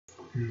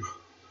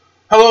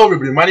Hello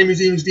everybody, my name is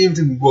James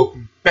and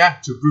welcome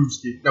back to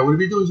Runescape. Now what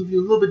we're doing is something a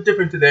little bit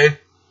different today.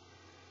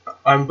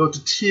 I'm about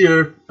to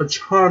tier a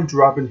charm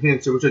drop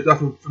enhancer, which I got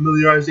from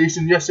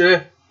familiarization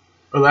yesterday,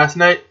 or last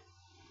night.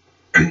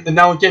 And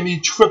now it gave me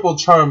triple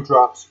charm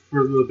drops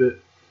for a little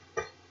bit.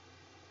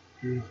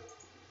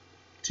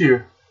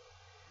 Tier.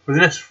 For the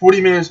next 40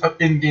 minutes of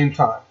in-game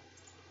time.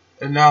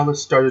 And now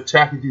let's start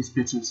attacking these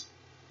bitches.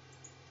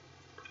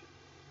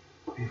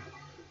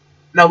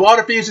 Now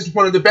waterfiends is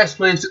one of the best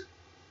places.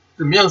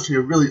 The mail's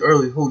here really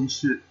early, holy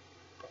shit.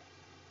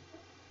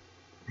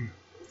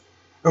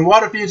 And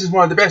waterfiends is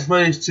one of the best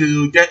ways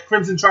to get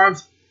crimson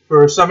charms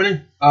for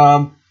summoning.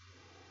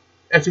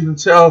 As you can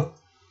tell,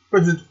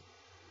 the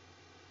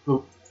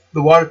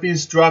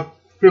waterfiends drop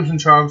crimson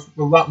charms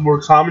a lot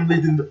more commonly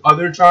than the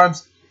other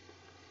charms.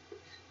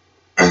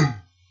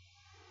 And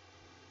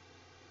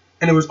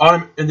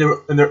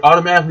they're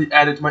automatically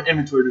added to my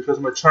inventory because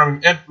of my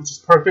charming imp, which is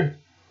perfect.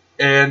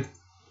 And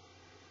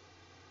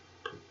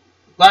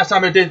last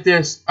time I did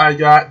this, I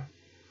got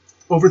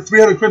over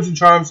 300 crimson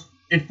charms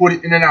in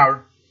an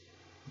hour.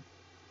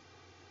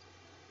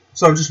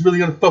 So I'm just really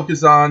gonna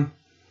focus on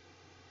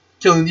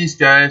killing these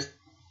guys,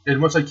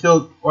 and once I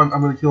kill one,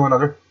 I'm gonna kill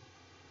another.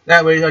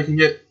 That way I can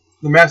get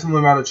the maximum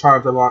amount of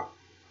charms I want.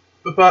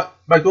 But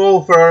my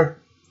goal for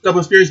double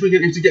experience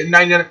weekend is to get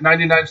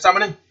 99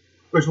 summoning,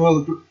 which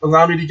will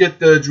allow me to get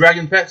the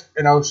dragon pets,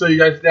 and I'll show you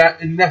guys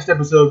that in the next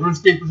episode of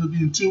Runescape, which will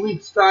be in 2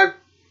 weeks' time.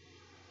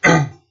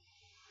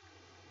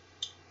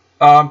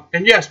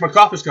 And yes, my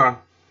cough is gone.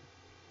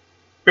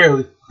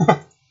 Barely.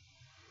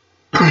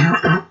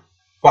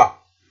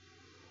 Fuck.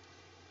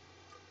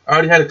 I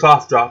already had a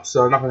cough drop,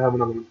 so I'm not going to have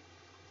another one.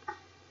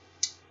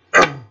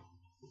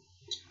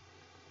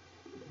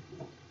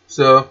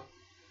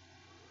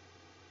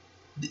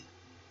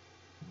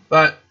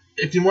 But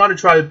if you want to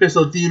try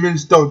Abyssal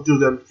Demons, don't do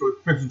them for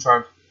Crimson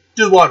Charms.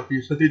 Do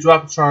Waterfiends, but they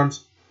drop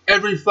charms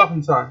every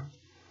fucking time.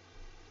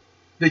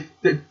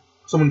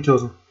 Someone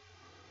kills them.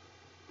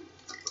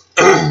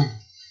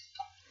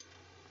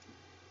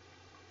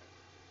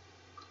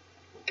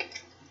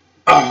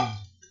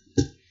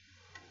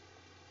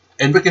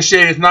 And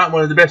Ricochet is not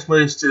one of the best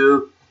ways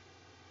to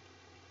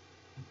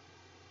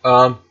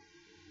what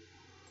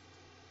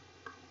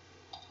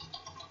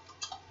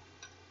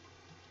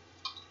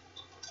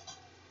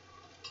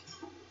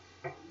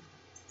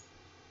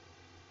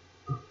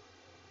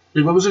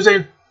was I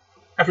saying?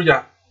 I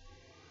forgot.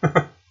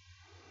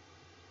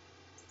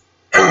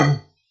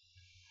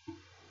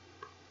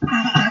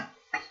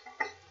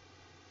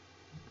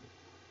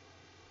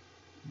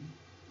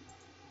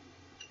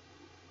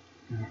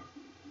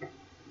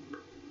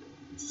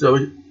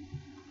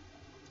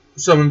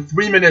 So in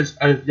 3 minutes,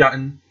 I've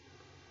gotten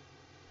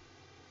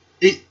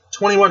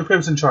 21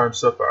 Crimson Charms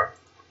so far.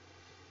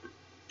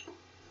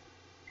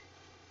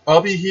 I'll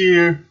be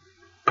here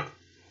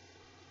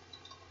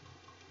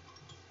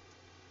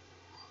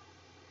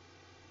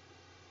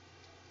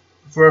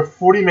for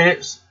 40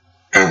 minutes.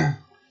 Yes,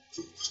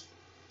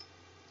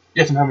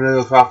 I'm having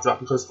another cough drop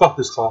because fuck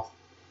this cough.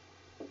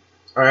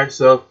 Alright,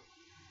 so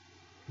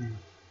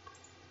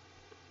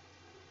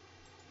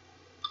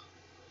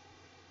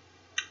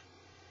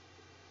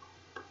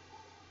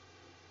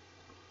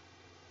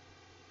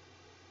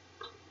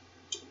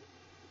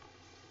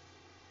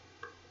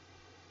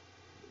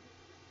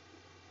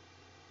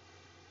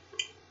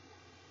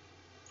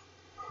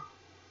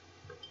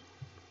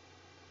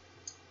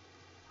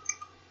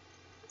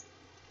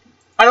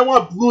I don't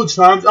want blue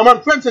charms, I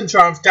want crimson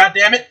charms,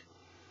 goddammit!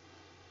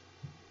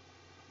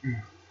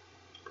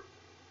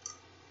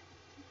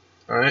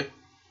 Alright.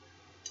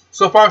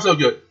 So far so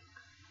good.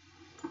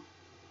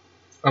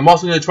 I'm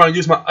also going to try and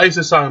use my ice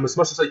asylum as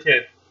much as I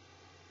can.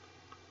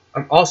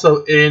 I'm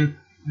also in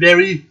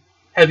very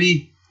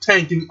heavy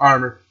tanking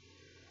armor.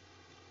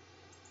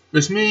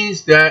 Which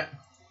means that...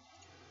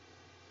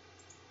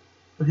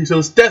 Okay, so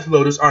it's Death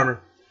Lotus armor.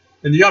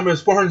 And the armor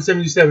is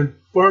 477,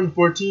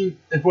 414,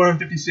 and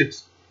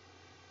 456.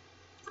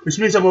 Which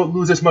means I won't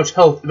lose as much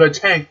health if I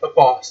tank a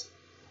boss.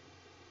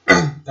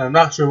 I'm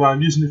not sure why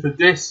I'm using it for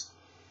this,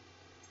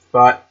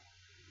 but...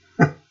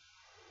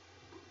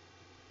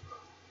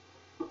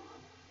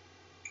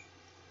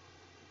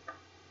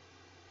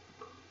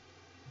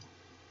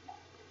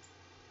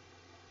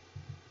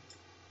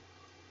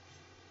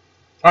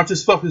 I'm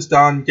just focused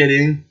on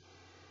getting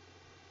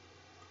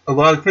a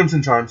lot of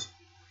Crimson Charms.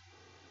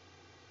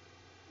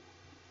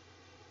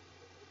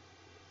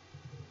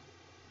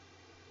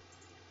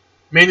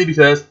 Mainly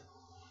because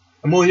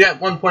I'm only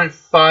at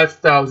 1.5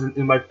 thousand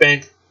in my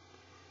bank.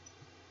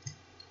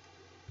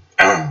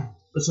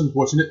 That's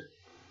unfortunate.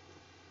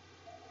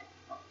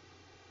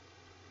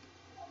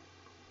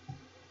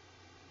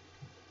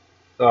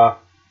 I'm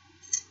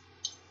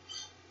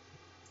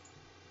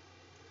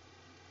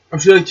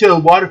just gonna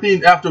kill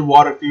Waterfiend after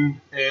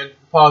Waterfiend and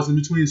pause in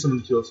between some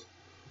of the kills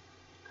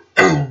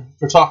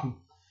for talking.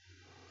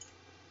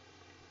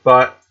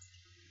 But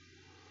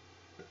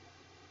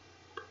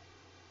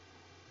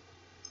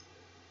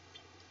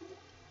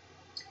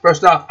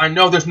First off, I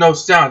know there's no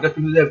sound. That's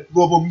because they have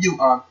global mute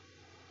on.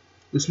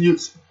 This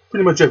mutes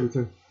pretty much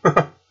everything.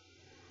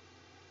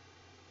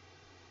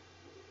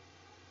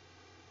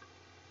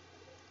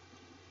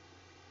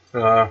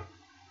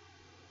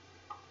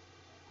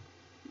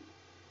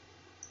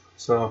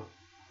 So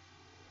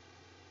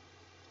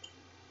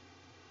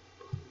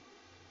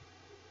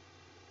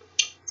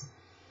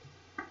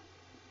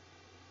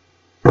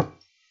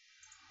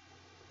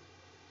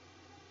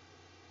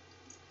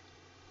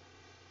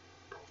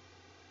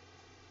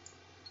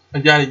I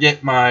gotta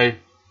get my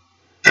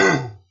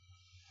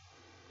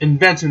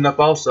invention up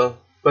also,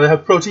 but I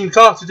have protein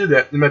costs to do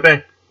that in my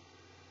bank,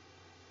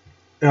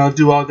 and I'll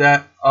do all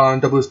that on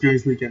Double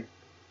Experience weekend.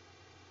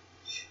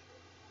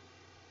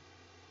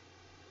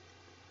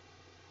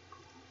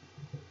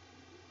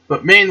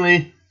 But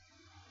mainly,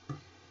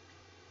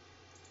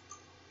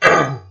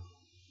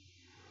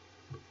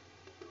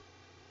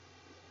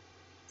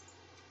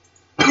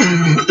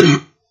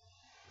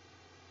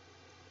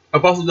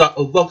 I've also got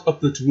a look up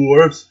the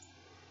dwarves,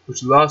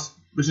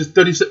 which is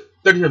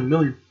 37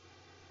 million.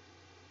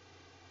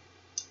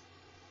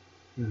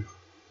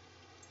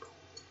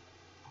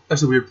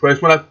 That's a weird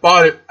price. When I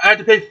bought it, I had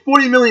to pay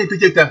 40 million to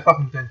get that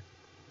fucking thing.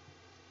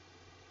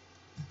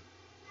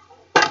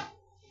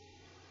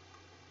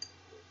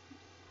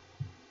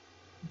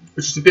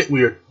 Which is a bit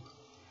weird.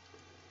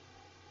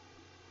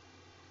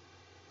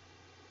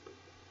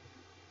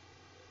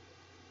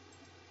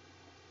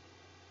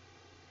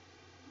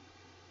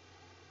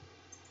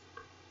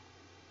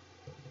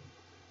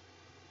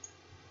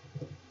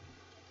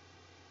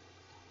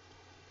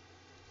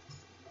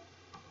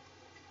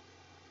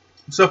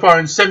 So far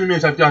in 7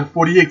 minutes I've gotten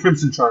 48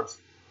 Crimson Charms.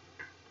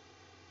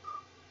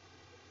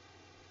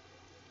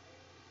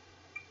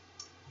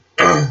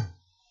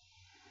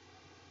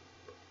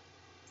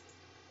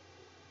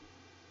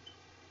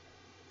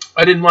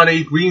 I didn't want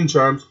 8 green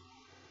charms.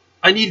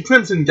 I need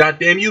Crimson,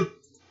 goddamn you!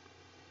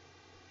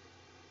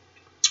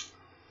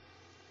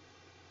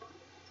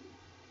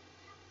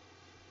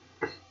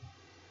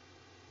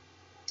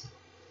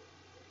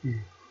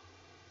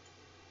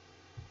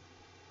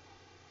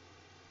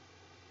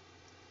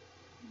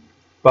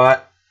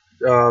 But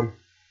ooh,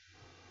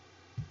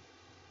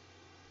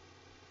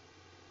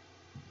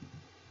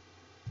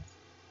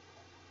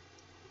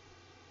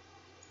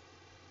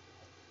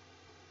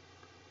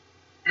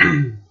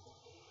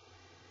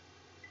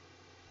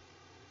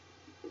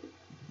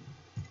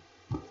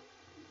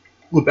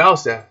 battle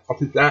staff. I'll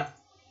take that.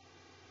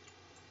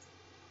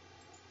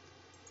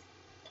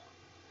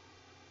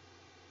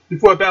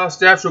 Before battle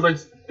staffs are like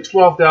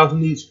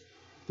 12,000 each.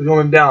 They're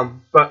going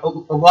down, but a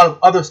lot of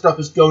other stuff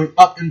is going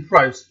up in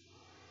price.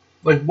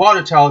 Like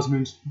water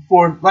talismans.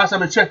 Before last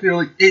time I checked, they were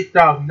like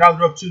 8,000. Now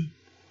they're up to,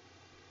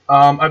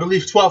 I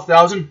believe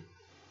 12,000.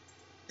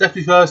 That's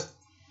because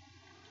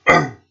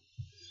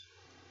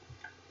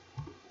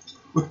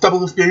with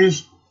Double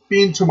Experience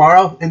being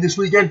tomorrow and this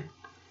weekend,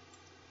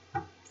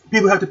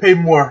 people have to pay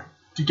more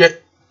to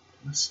get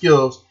the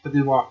skills that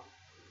they want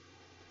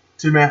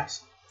to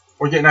max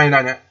or get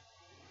 99 at.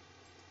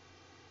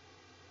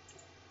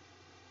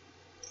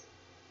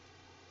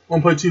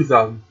 1.2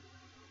 thousand.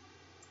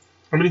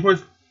 How many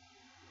points?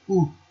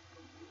 Ooh.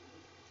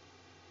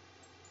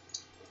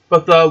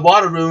 But the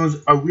water runes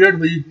are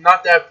weirdly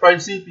not that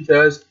pricey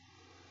because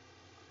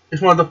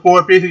it's one of the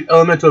 4 basic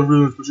elemental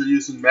runes which are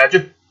used in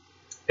magic.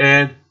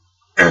 And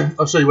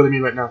I'll show you what I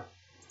mean right now.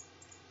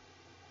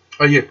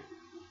 Right here.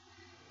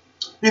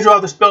 These are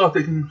all the spells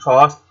they can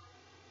cost.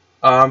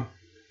 And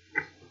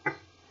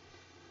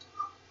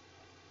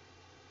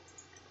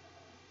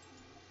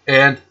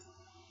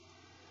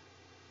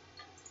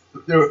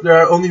there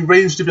are only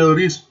ranged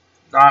abilities,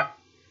 not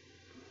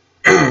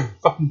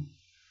fucking.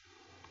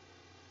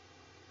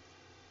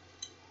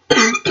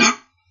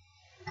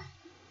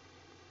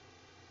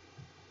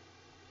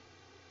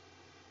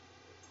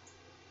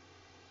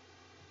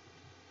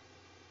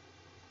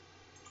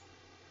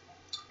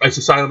 Ice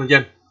Asylum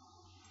again.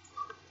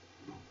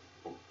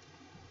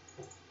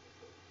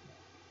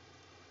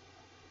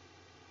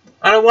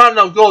 I don't want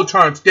no gold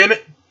charms, damn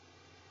it.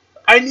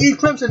 I need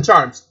Crimson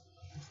Charms.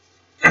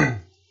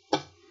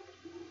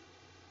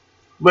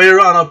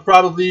 Later on, I'll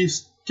probably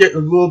get a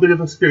little bit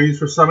of experience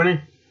for summoning.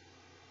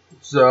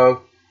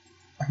 So,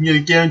 I can get a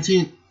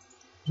guaranteed.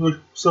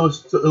 So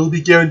it'll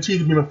be guaranteed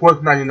to be my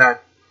 4th 99.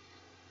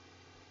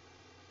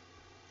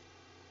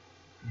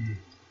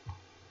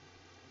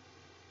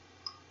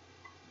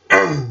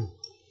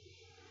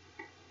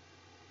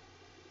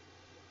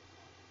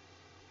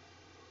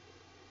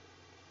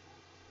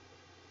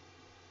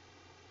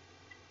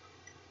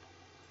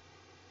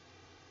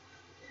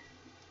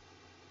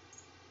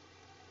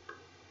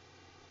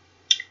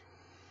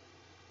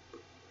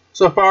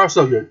 So far,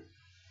 so good.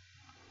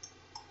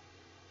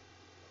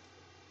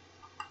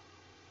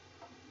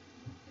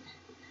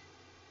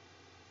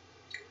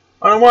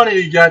 I don't want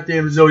any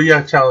goddamn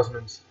Zodiac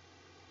talismans.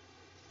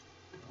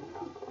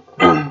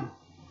 And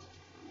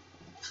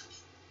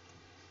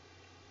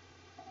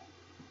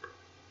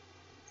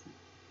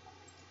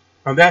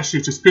that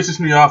shit just pisses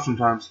me off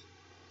sometimes.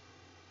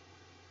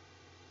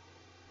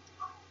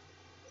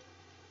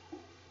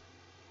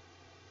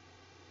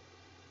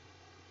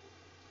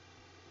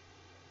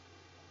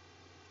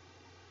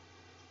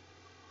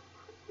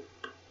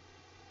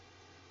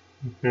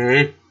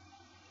 Okay.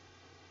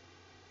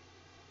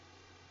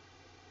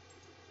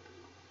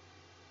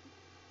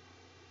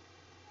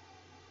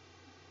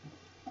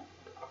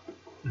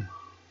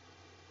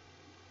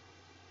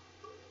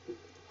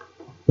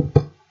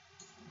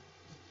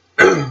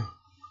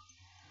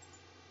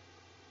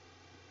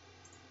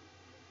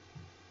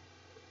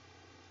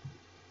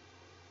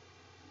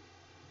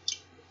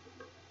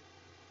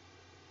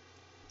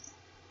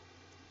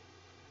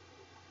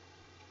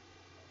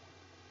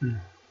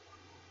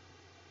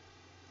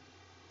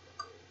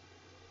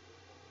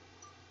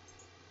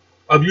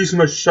 I'm using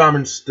my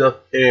shaman stuff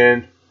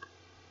and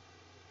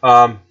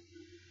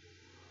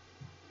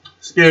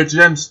spirit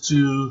gems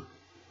to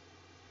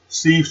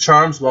save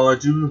charms while I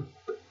do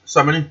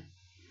summoning.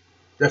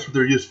 That's what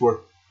they're used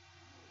for.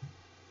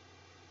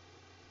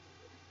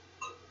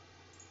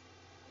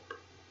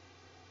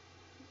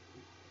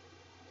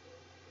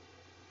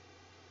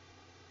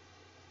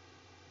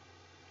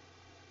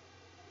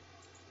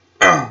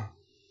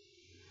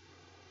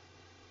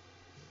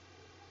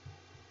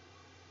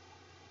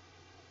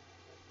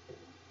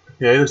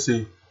 Okay, let's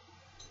see.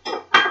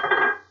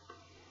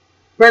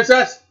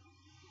 Princess!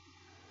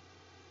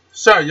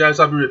 Sorry guys,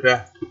 I'll be right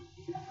back.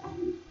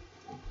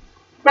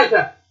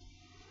 Princess!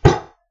 Get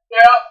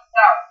up!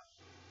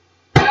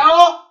 Get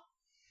up!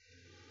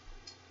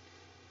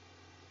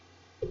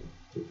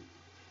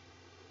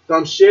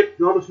 Dumb shit,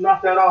 you almost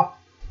knocked that off.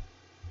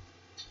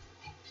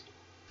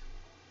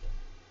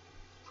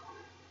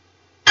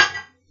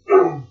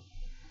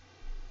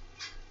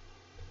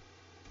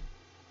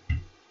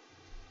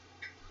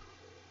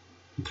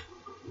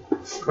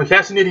 My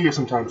cat's an idiot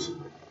sometimes.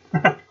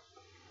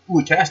 Ooh,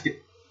 a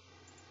casket.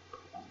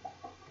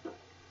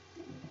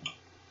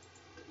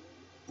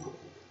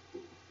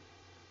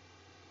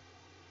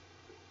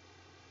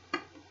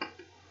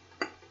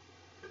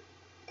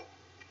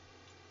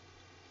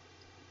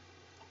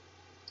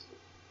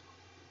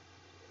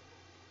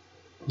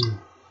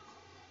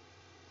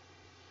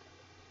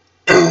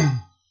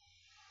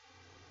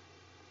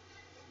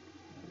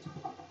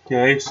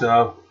 Okay,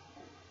 so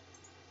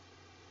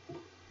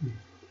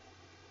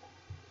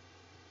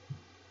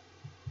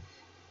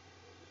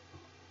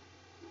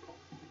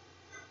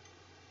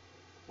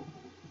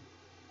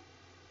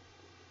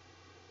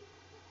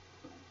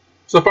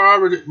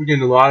far we're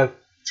getting a lot of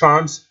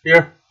charms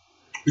here,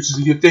 which is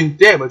a good thing.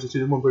 Damn, I just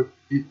did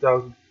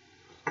 1.8,000.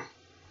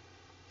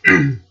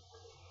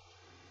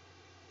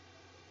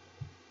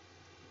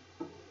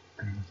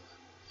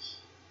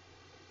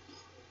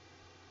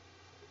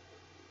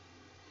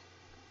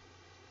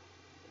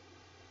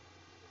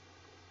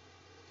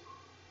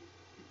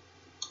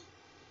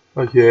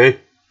 Okay.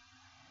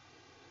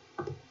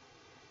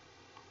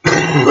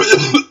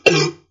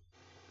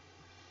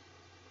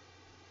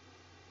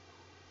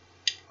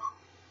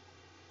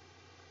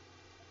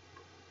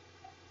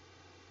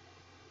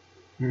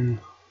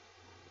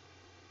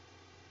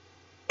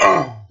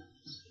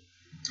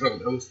 Oh,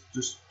 that was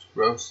just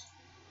gross.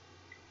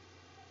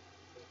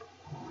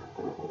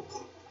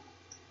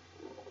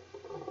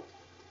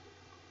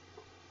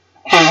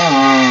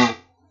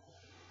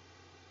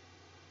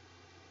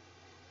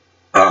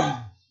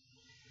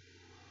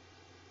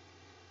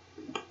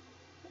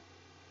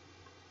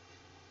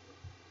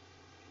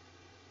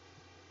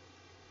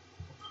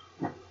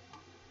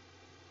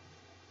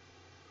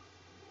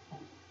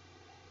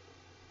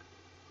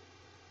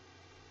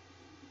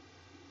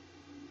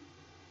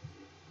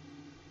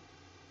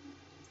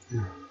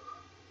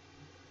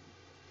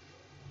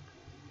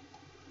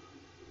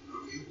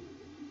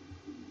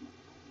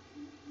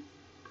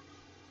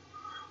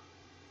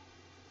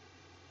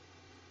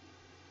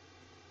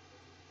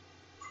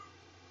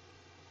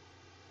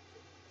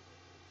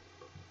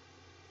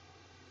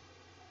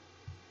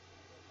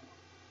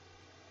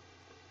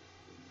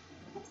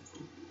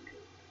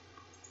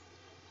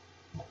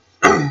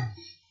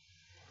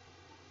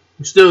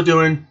 I'm still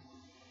getting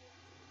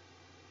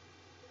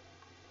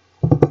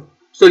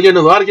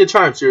a lot of good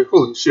charms here.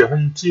 Holy shit,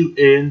 102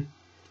 in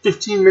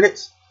 15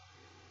 minutes.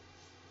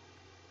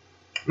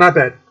 Not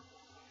bad.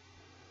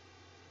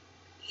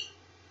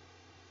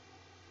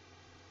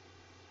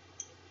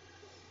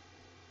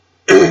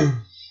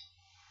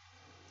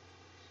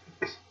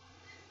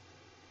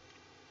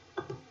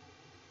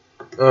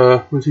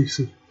 Let's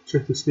see.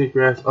 Check the snake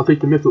grass. I'll take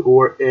the mythic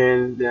ore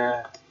and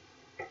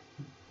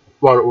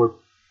water orb.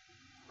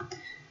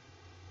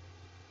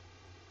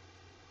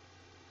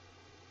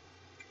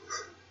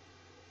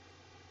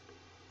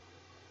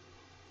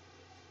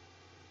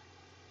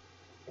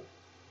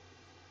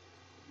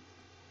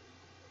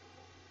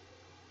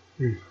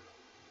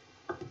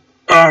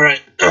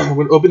 Alright, I'm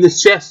gonna open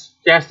this chest,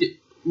 casket,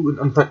 ooh, an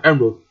uncut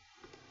emerald.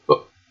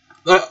 Oh,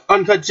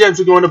 uncut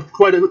gems are going up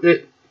quite a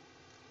bit.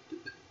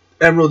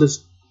 Emerald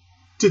is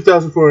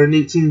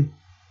 2,418.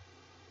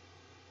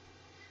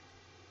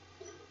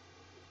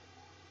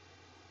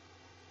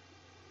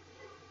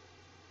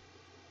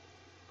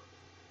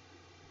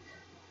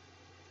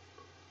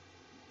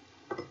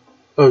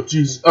 Oh,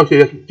 jeez.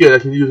 Okay, good. I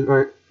can use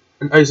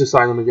an ice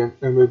asylum again.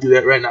 I'm gonna do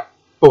that right now.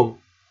 Boom.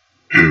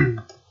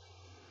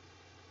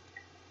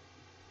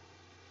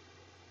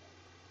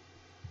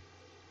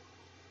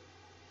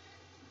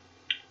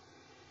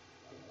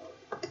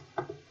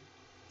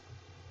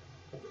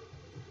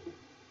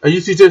 I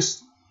usually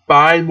just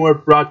buy more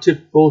broad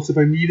tip bolts if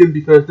I need them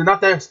because they're not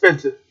that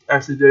expensive.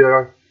 Actually, they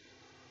are.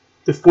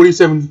 They're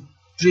 47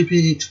 GP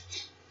each.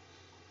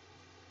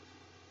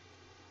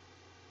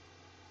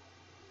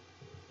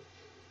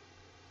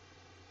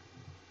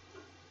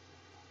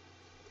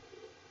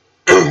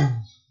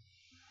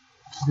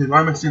 Dude,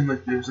 why am I sitting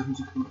like this? I can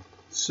just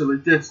sit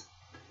like this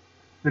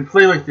and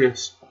play like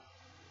this.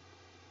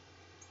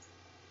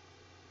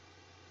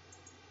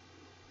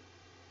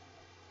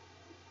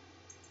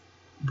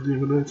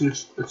 I'm gonna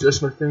just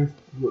adjust my thing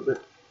a little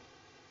bit.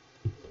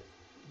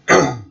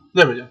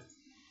 There we go.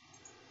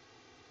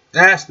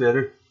 That's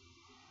better.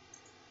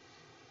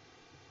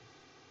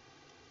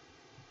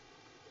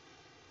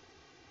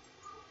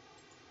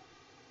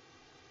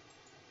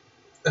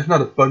 That's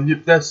not a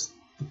bunyip, that's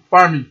the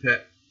farming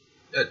pet.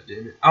 God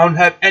damn it. I don't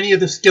have any of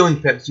the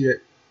skilling pets yet.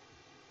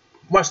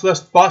 Much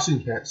less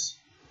bossing pets.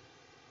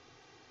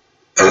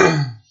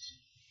 I'm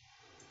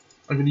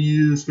gonna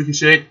use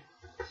Ricochet.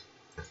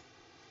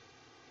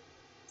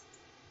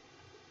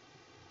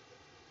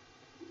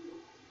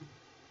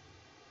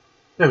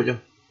 There we go.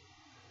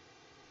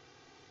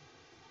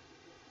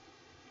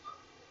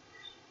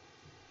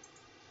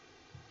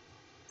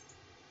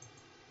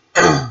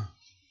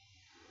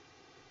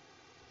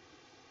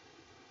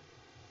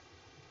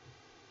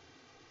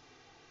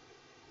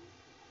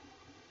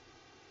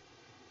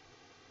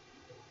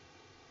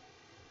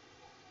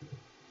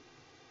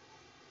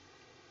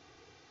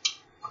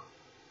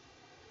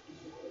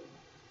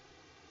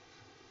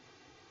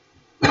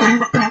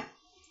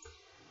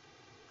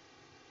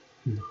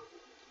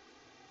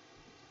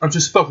 I'm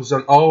just focused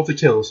on all of the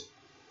kills.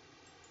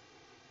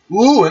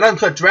 Ooh, an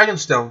uncut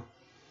dragonstone.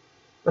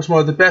 That's one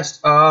of the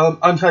best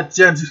uncut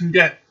gems you can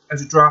get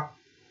as a drop.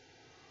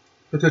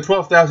 But they're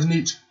 12,000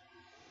 each.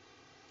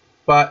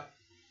 But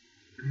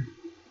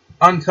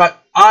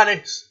uncut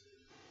onyx,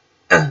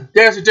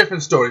 there's a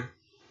different story.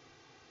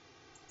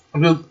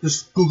 I'm gonna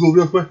just Google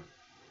real quick.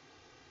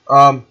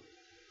 Oh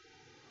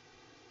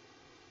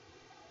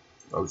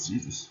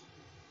Jesus.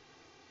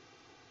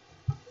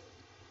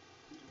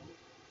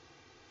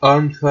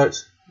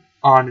 Uncut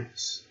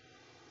onyx.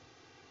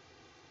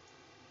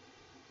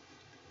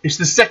 It's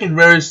the second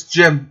rarest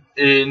gem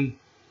in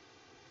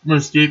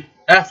Runescape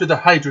after the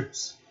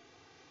Hydras.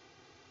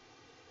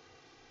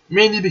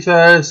 Mainly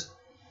because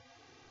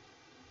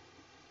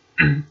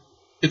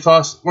it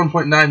costs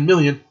 1.9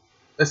 million.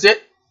 That's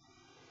it?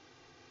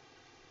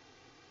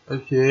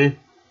 Okay.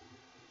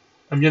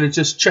 I'm gonna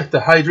just check the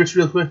Hydras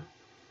real quick.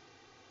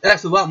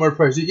 That's a lot more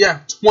pricey.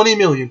 Yeah, 20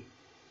 million.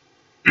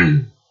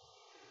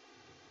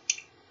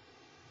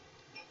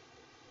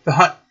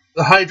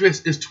 The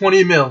Hydras is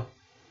 20 mil.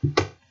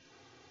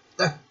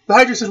 The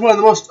Hydras is one of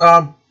the most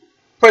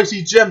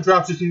pricey gem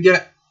drops you can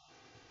get.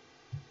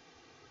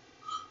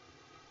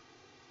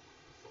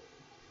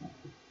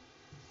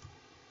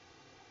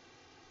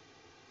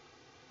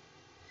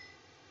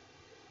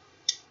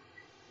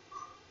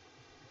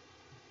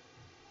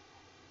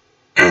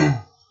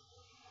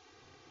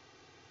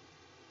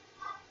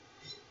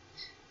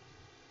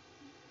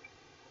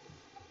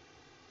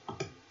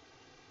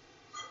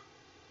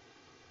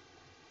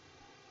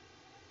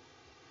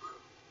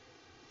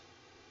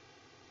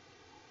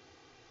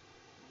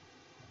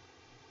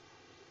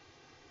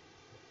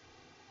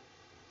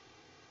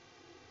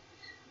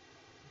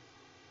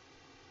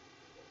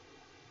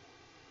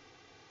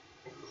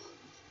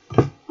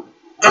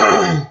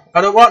 I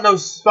don't want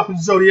those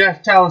fucking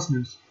Zodiac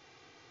talismans.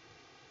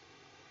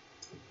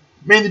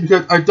 Mainly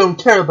because I don't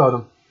care about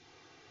them.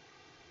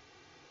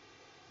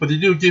 But they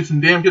do give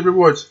some damn good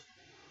rewards.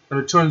 I'm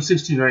at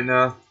 216 right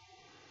now.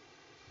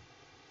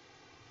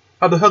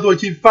 How the hell do I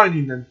keep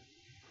finding them?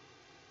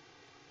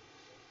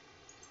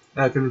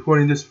 I've been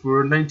recording this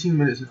for 19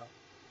 minutes now.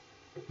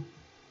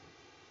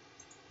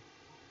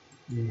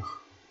 Yeah.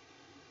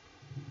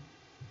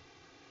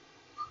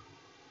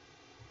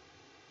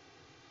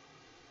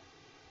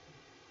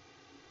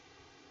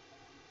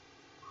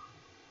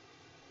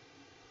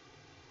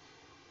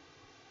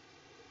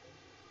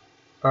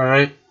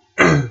 Alright.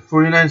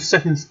 49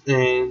 seconds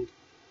and...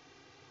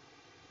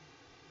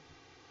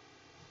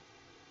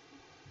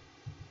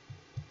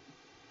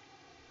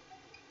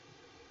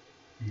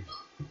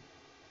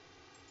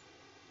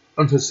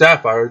 Onto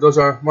Sapphire. Those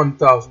are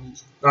 1,000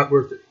 each. Not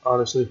worth it,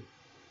 honestly.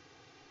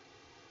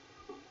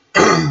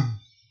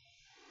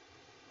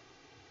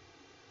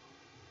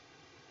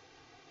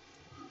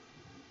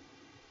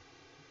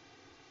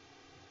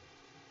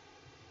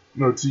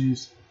 'No,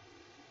 jeez.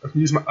 I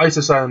can use my Ice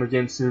Asylum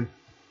again soon.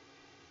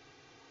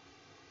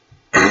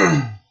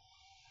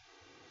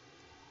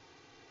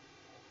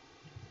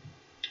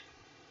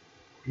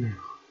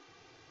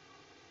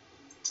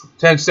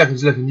 10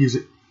 seconds and I can use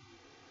it.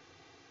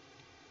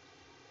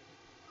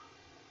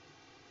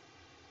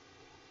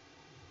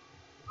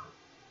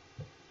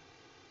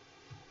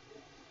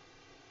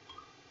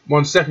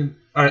 One second.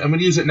 Alright, I'm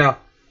gonna use it now.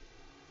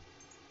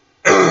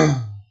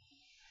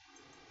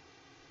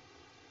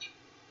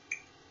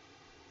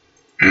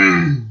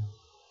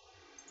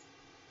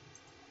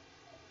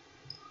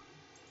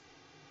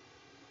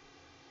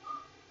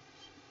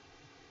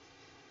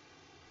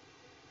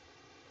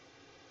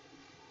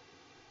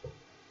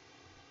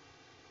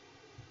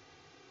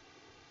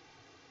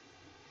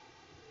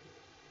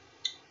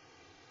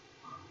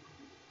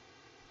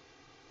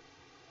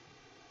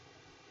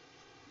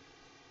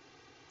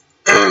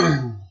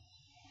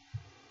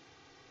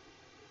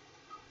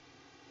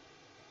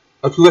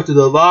 I've collected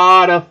a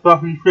lot of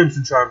fucking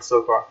crimson charms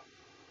so far.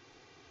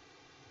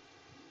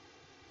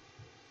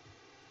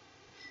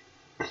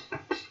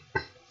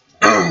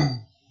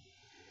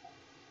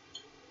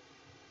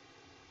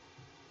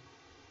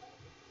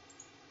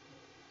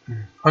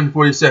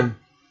 $147,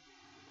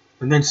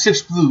 and then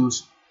 6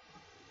 blues,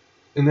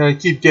 and then I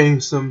keep getting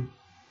some,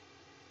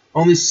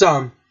 only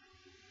some,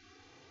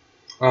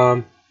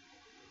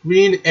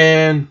 green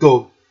and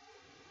gold.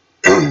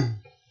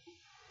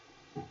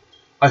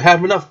 I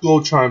have enough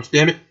gold charms,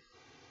 damn it.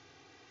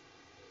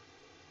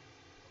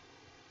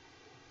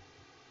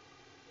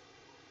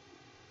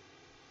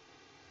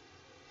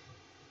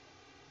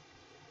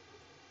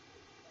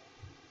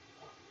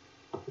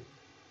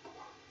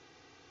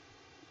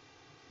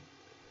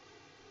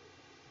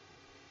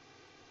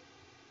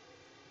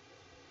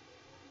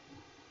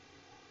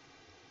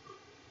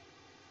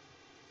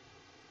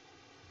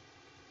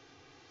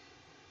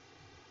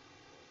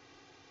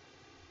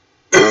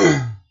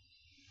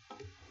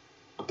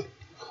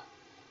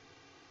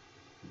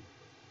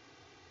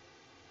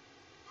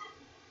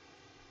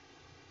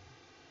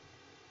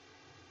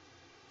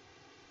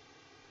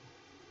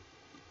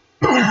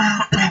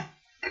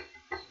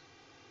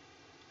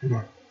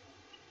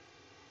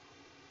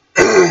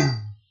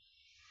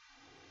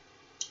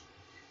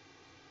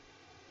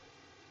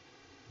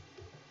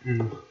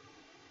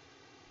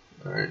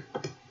 Alright.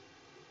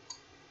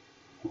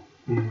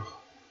 I'm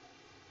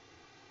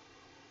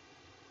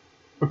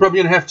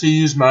probably gonna have to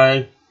use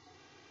my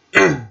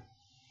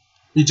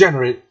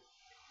regenerate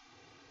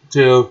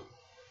to,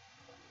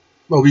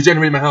 well,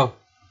 regenerate my health.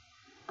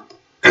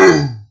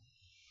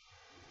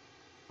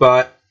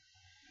 But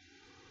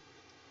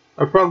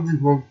I probably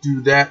won't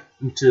do that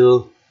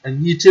until I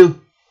need to,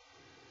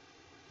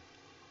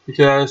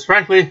 because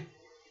frankly,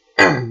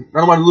 I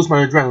don't want to lose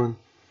my adrenaline.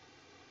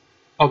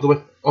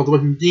 Although I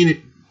can gain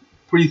it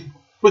pretty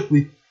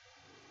quickly.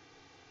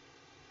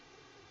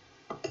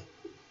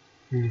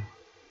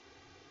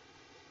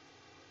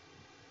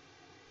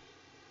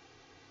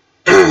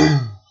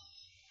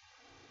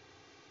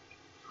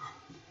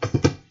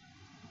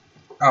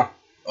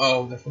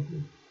 Oh, that's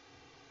okay.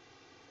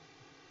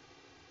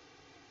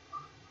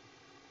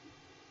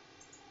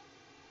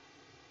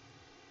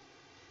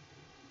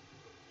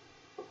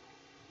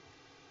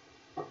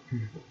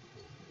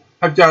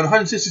 I've done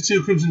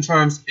 162 Crimson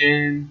Charms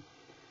in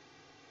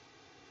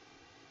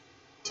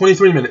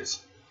 23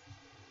 minutes.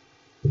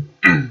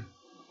 I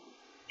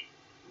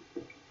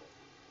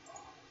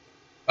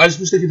just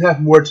wish they could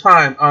have more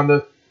time on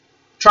the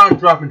Charm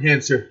Drop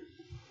Enhancer.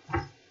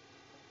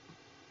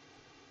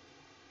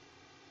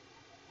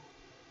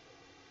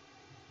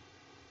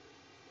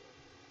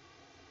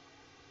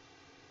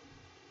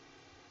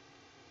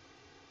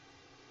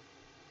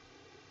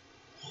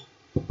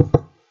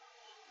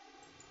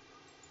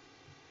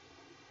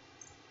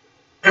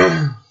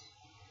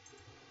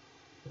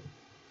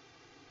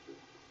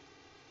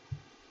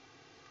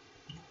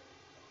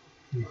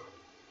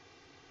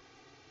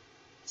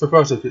 So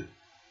far, so good.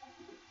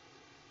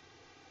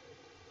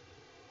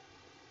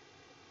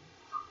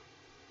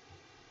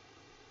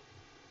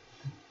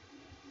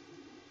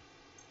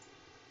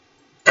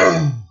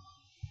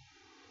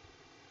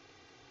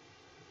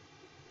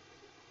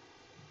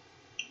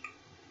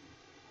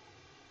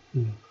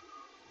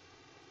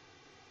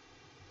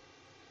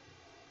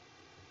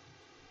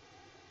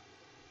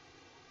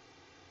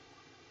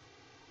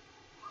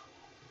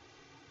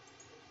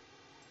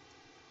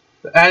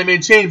 The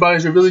animated chain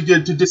bodies are really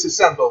good to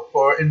disassemble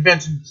for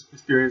invention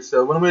experience.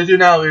 So what I'm going to do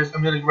now is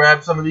I'm going to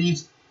grab some of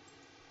these.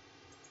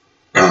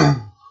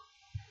 And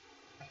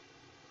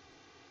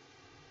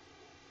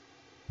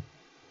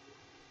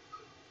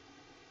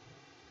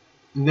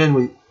then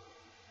wait.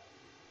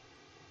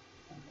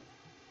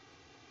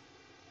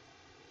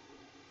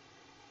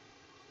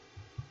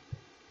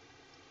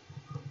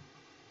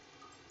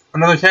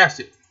 Another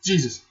casket.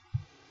 Jesus.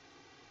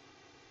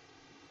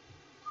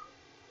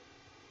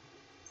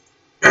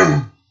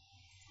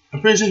 I'm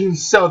pretty sure you can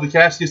sell the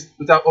caskets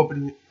without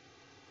opening it.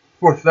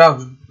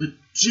 4,000.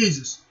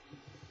 Jesus.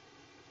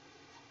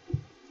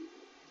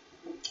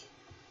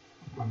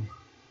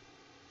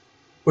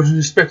 Wasn't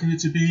expecting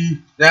it to be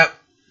that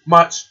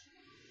much.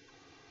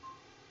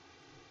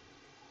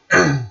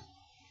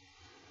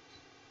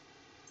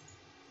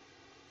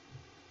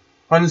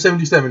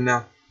 177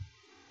 now.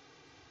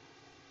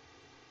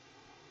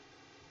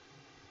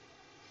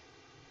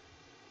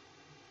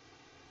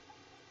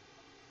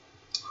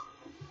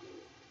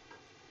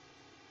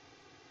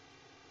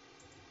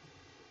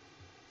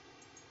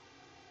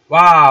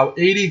 Wow,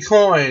 80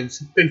 coins.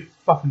 Big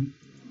fucking.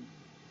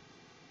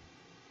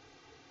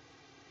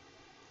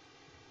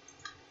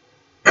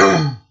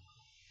 I'm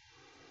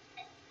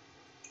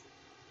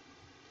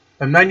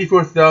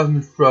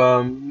 94,000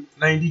 from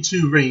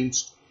 92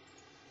 ranged.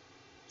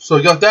 So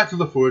I got that to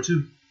look forward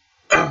to.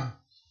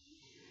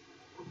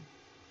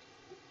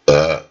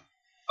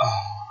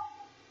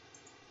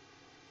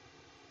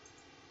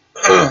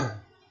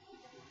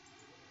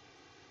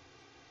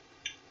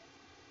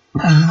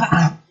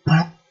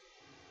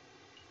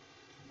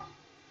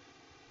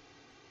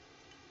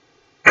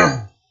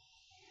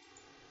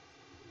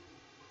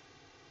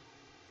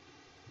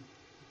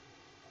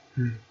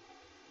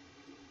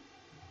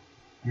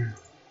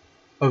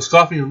 I was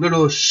coughing a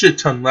little shit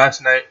ton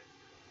last night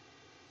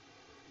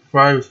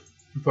before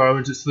I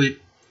went to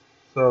sleep.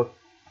 So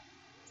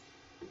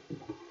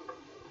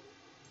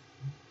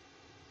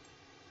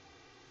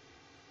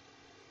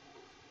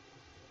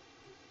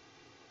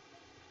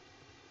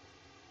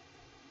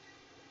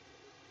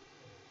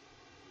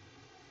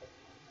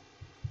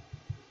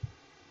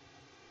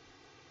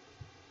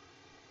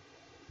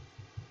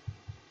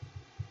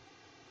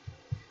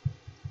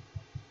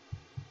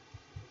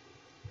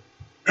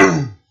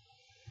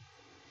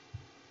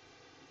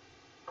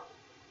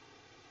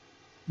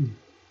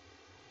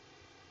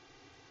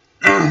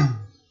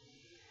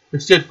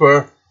it's good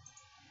for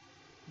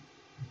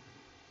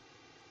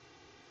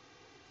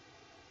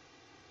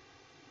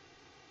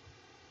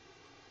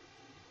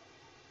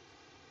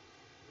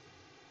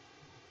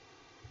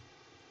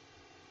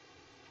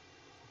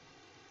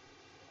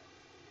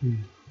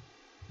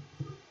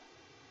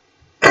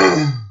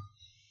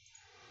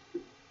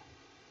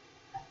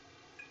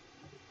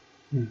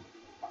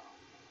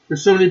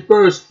 'There's so many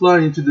birds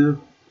flying into the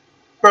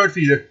bird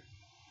feeder.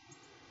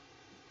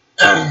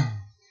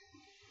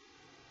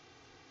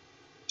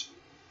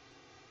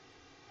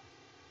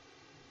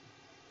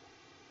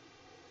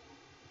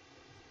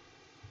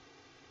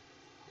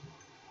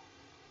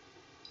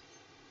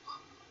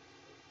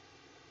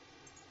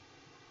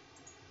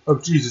 Oh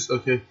Jesus,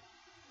 okay.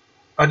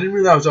 I didn't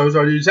realize I was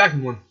already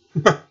attacking one.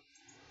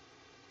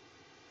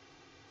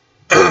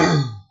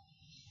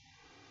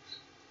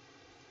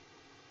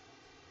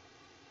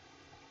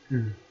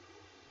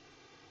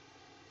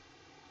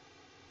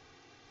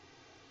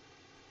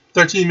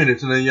 13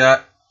 minutes and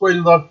then quite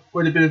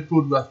a bit of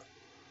food left.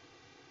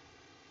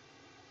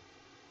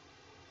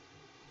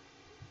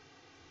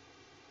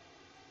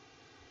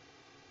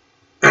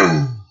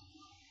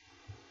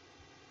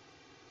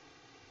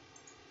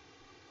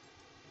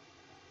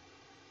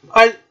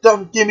 I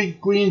don't give me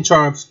green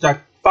charms,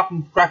 that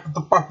fucking crap at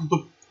the fuck.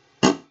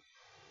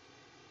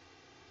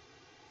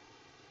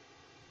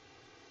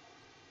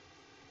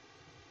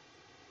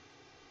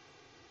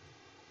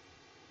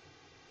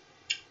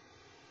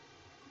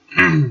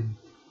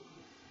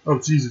 Oh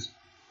Jesus.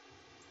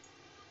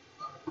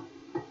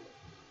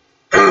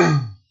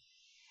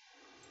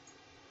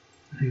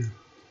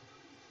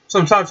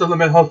 Sometimes I let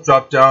my health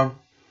drop down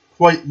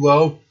quite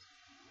low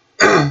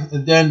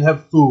and then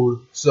have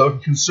food, so I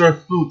can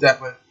conserve food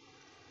that way.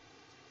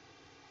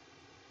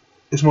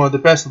 It's one of the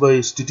best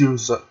ways to do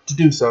so.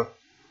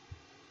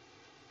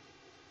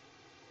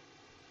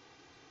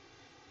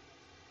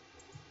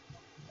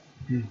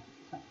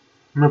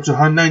 I'm up to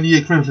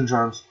 198 Crimson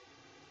Charms,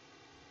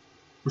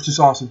 which is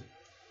awesome.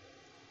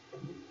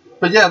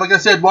 But yeah, like I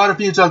said,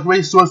 waterfiends are a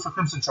great source for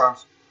Crimson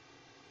Charms.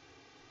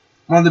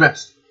 One of the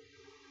best.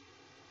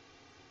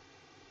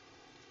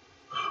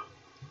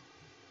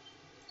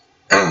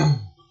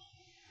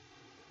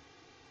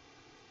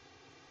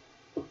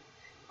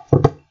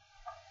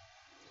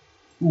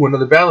 Ooh,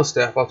 another battle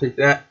staff. I'll take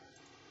that.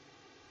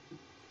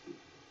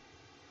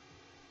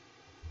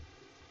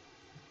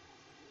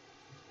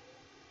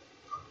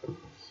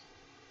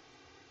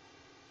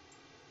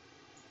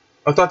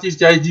 I thought these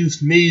guys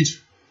used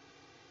mage.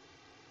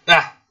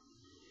 Ah.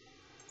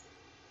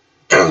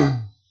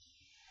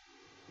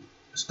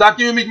 Stop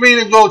giving me green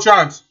and gold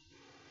charms.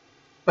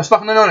 That's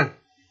fucking annoying.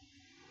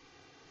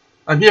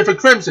 I'm here for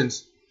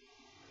crimsons.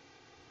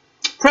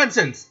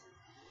 Crimsons.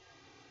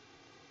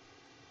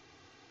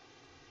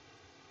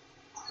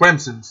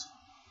 Crimsons.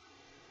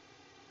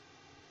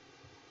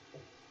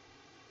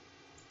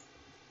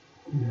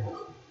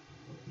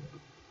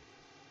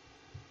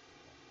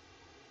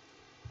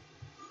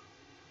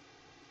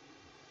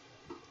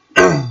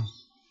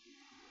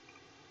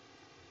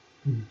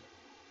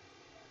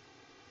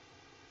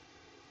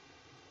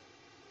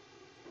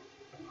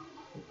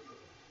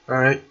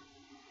 Alright.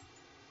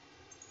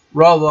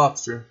 Raw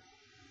lobster.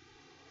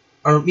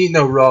 I don't eat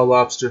no raw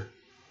lobster.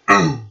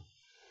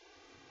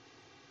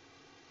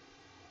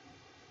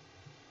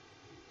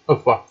 Oh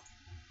fuck.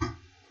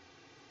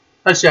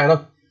 Hi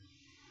Shadow.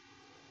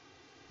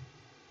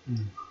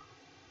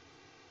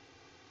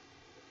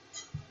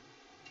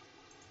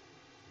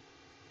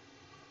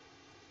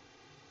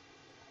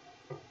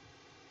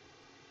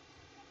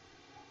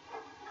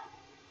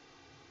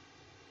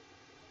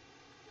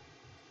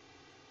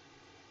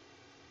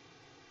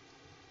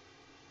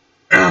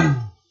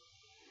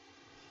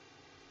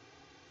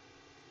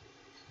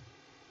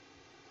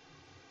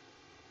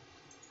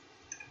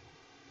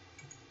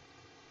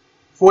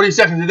 40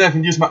 seconds and then I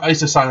can use my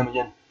ice asylum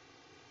again.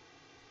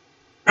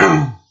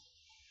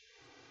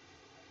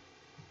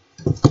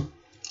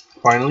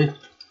 Finally.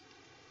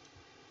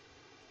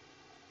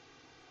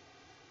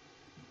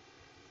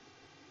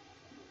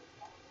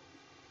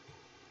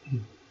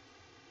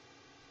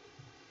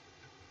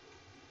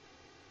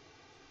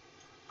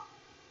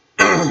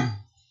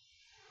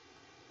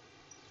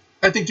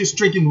 I think just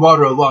drinking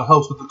water a lot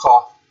helps with the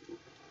cough.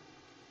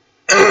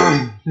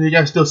 Can you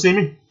guys still see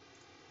me?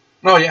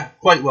 Oh yeah,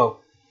 quite well.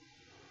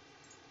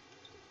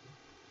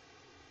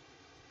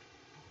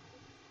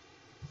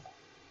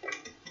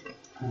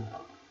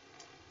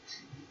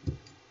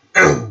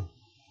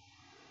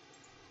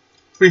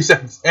 3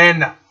 seconds. And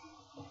now.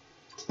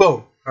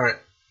 Boom. Alright.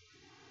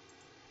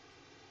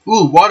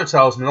 Ooh, water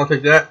talisman. I'll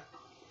take that.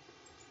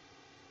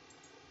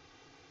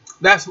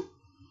 That's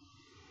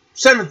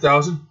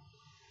 7,000.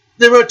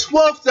 There were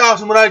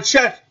 12,000 when I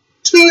checked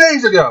 2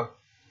 days ago.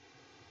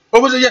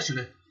 Or was it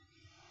yesterday?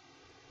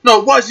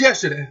 No, it was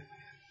yesterday.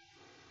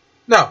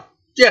 No.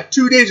 Yeah,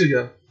 2 days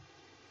ago.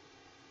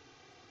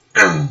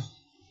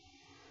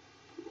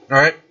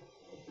 Alright.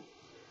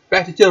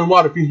 Back to killing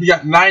water fiends. We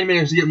got 9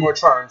 minutes to get more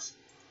charms.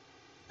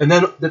 And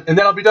then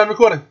I'll be done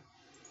recording.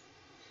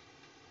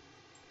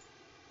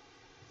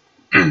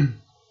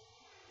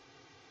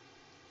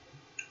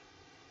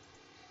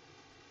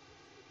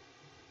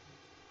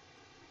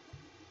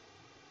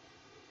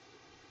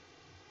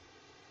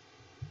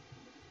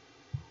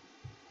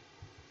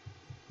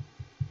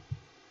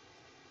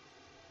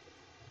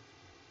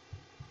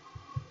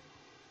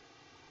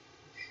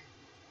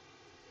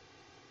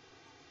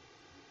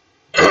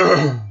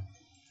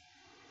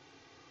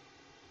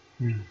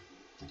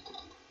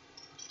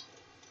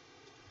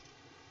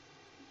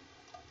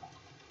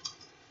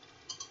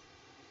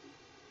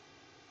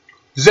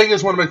 Zing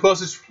is one of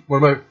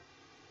my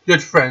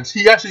good friends.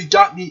 He actually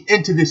got me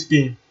into this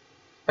game.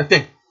 I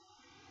think.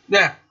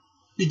 Yeah.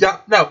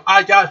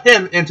 I got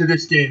him into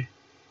this game.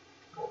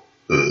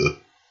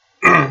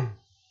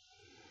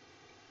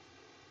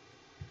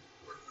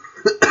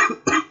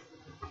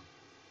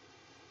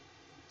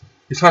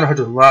 It's kind of hard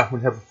to laugh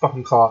when you have a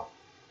fucking cough.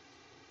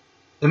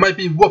 It might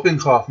be whooping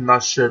cough, I'm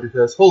not sure,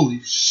 because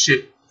holy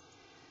shit.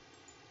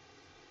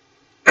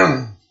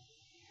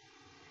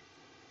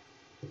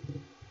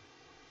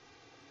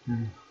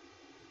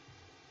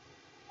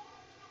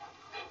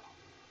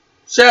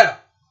 Shut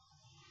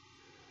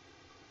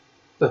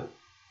up!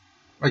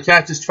 My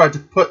cat just tried to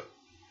put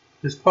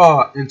his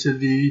paw into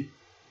the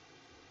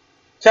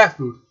cat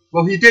food.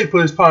 Well, he did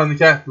put his paw in the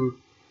cat food.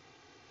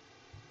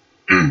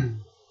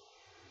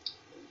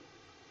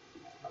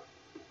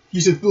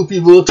 He's a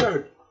goofy little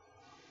turd.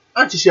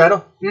 Aren't you,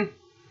 Shadow?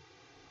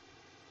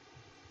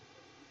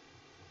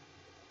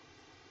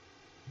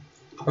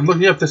 I'm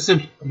looking up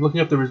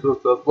the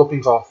result of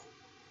whooping cough.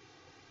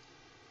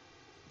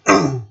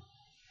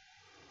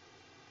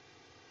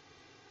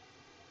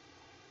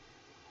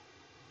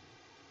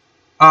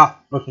 Ah,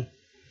 okay.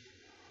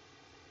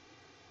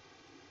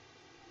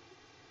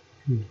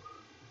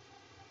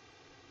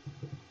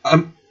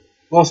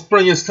 Well,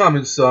 spring is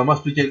coming, so I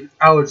must be getting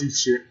allergy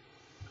shit.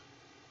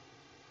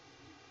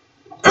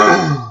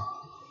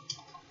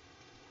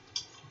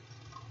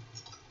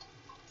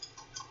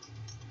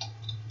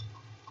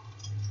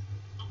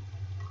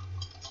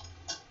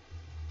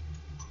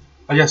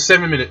 I got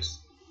 7 minutes.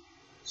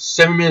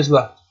 7 minutes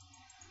left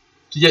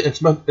to get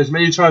as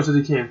many charms as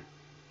I can.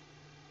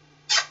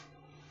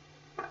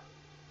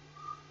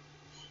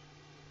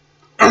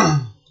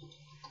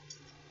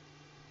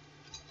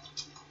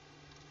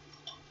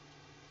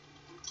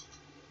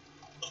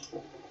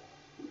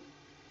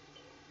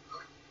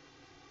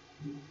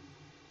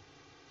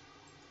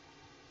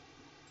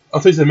 I'll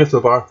take the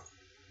Mytho bar.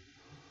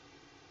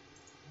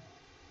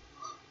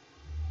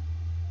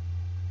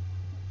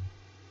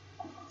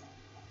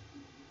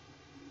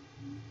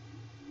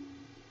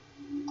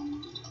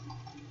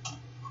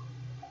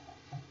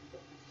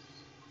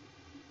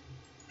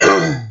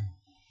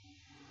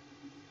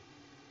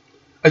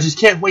 I just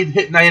can't wait to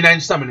hit 99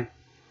 summoning.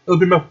 It'll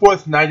be my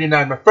 4th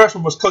 99. My first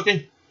one was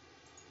cooking.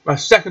 My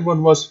second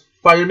one was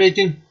fire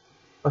making.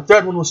 My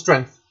third one was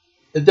strength.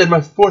 And then my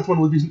 4th one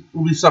will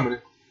be summoning.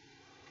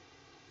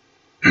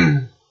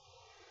 And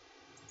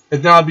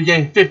then I'll be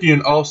getting 50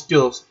 in all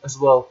skills as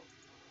well.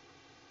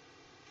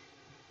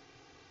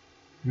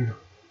 A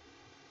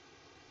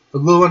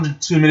little under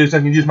 2 minutes I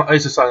can use my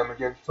ice asylum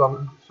again. So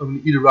I'm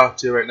going to eat a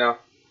rocktail right now.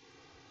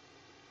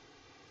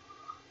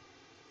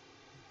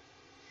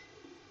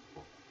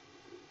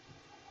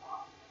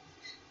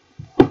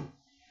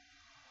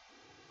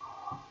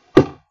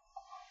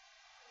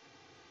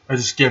 I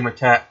just scared my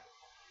cat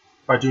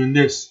by doing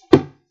this.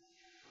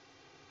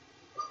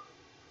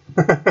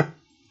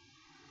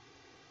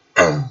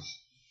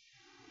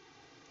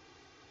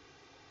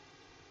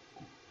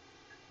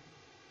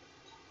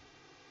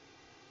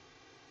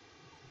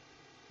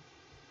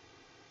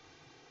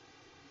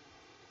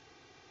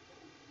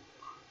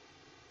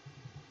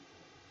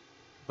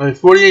 Alright,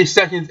 48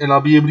 seconds and I'll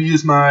be able to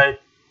use my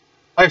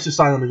ice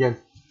asylum again.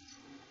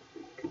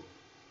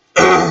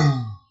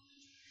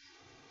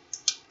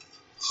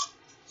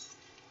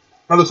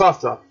 Another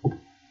soft drop.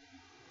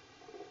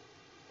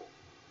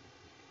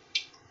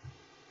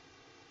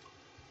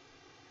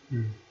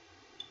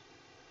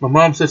 My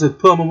mom says to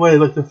put them away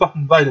like they're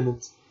fucking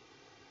vitamins.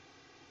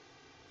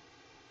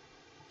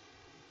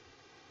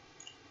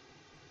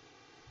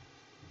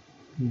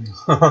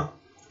 Yeah,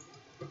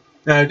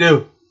 I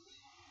do.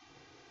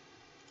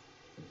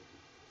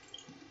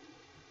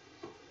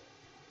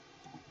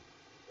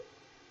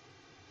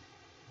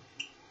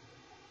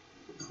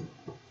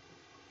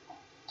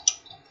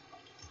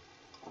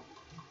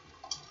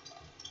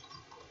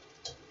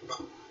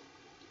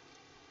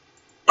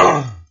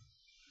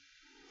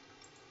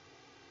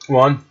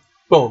 One.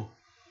 Boom.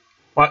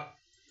 What?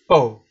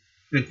 Boom.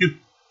 Thank you.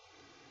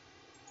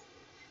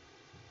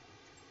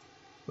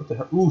 What the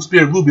hell? Ooh,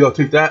 Spirit Ruby, I'll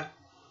take that.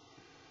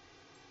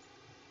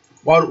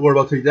 Water Orb,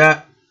 I'll take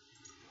that.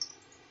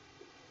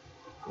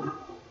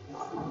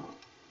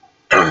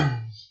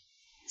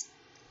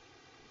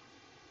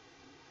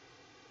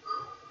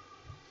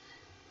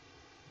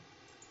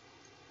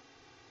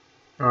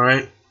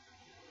 Alright.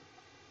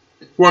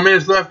 4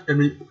 minutes left, and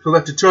we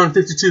collected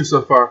 252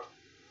 so far.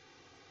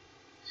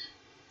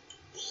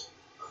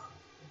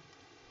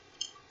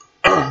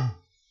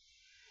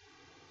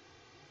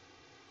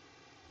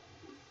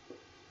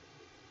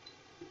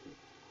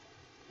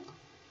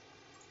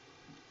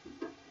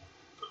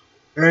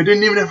 And I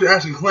didn't even have to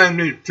ask a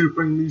clanmate to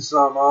bring me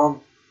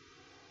some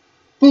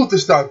food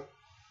this time.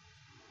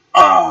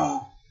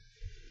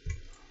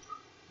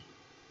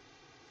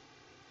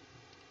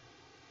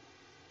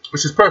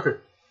 Which is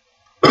perfect.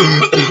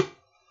 That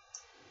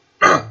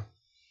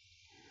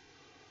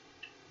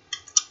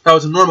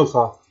was a normal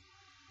cough.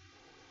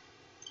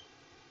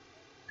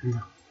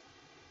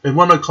 And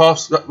one of my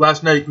coughs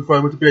last night before I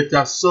went to bed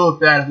got so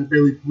bad I could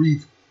barely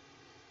breathe.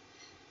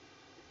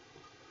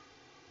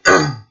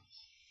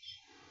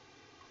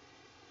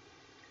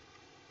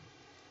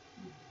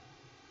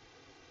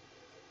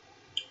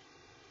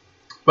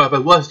 But if I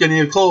was getting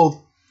a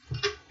cold,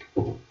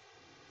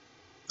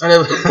 I'd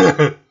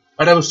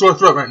have a sore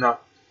throat right now.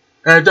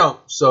 And I don't,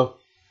 so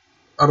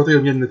I don't think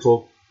I'm getting the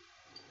cold.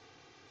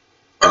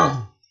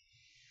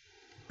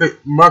 Hey,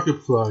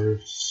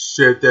 Markiplier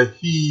said that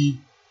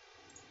he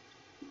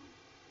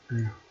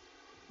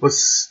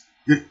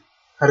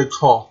had a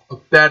cough, a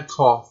bad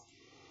cough,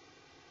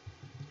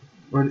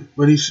 when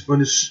he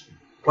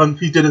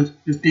did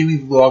his daily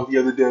vlog the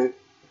other day.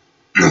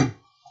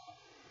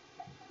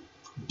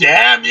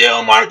 Damn you,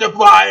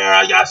 Markiplier!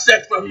 I got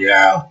sick from you.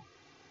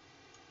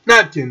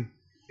 Not kidding.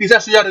 He's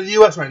actually out of the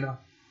U.S. right now.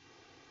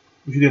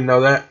 If you didn't know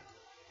that.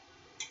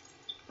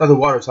 Another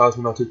water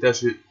talisman, I'll take that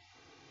shit.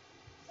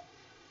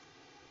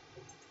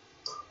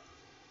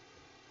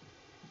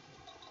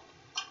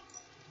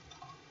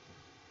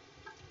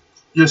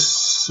 You're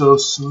so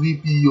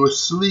sleepy. You're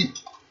asleep.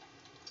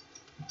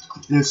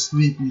 You're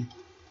sleepy.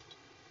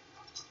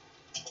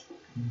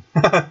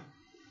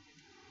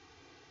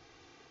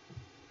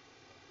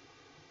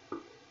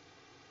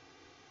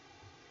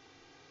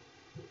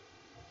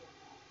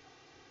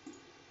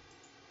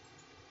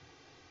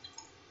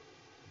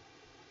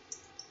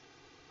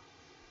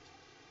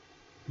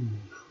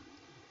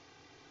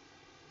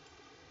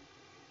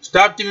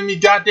 Stop giving me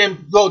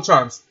goddamn gold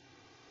charms.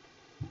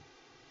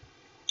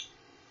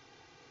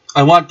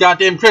 I want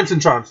goddamn crimson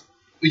charms.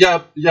 We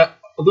got a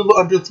little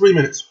under 3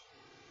 minutes.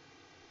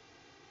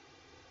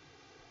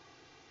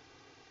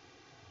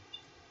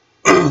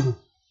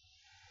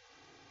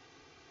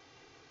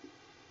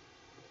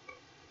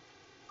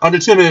 Under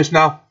 2 minutes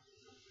now.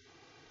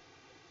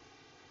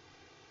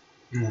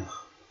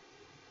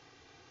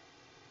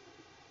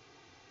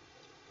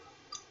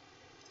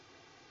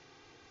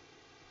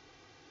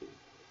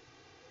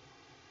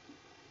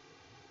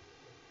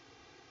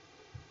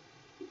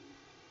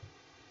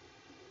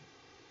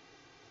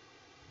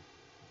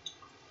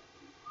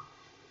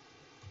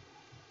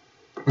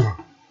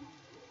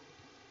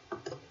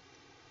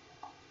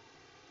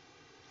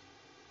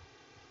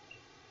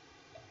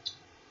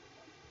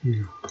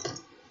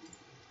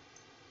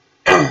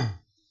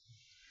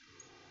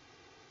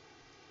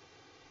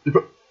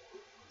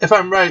 If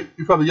I'm right,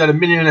 you probably got 1.5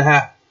 million.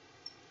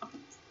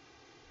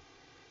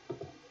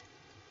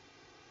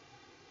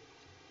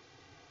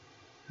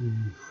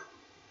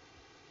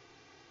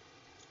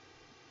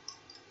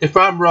 If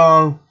I'm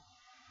wrong,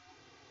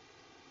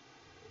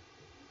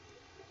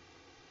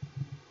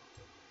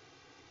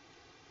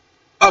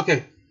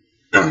 okay.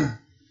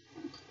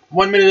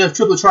 1 minute of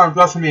triple charm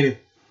plus remaining.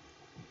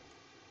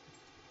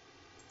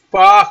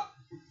 Fuck.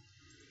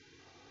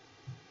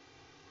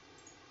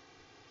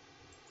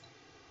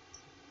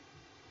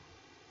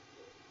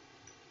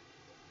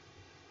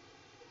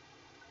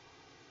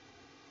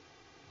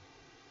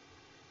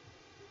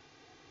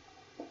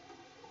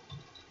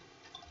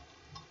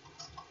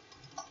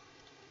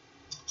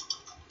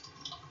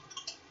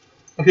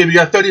 Okay, we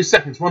got 30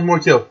 seconds. One more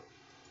kill.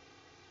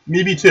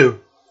 Maybe 2.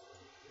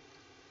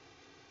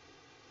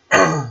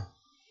 Come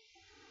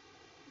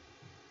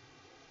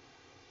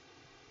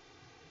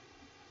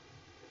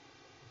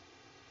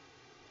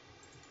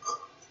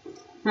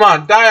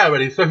on, die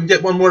already so I can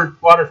get one more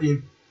water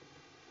fiend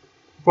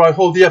before I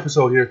hold the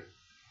episode here.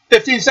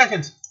 15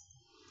 seconds.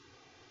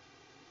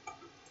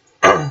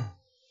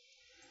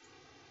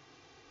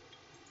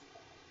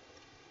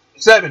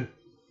 7,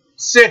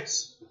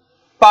 6,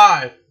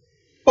 5,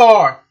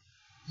 4,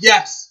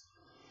 yes,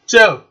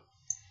 2,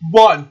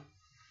 1.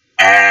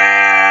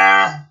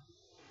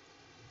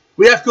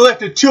 We have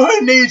collected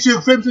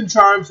 282 crimson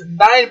charms,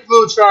 9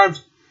 blue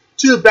charms,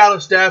 2 battle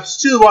staffs,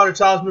 2 water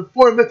talisman,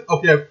 4 myth.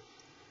 Okay,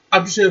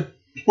 I'm just gonna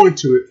point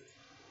to it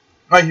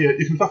right here.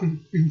 You can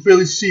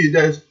clearly see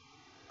that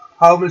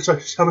how much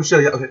shit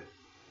I got. Okay.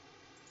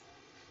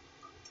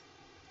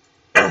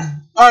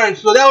 Alright,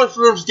 so that was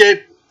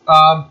Runescape.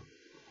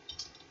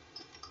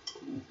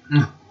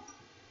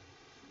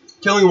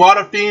 Killing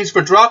water fiends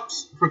for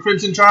drops, for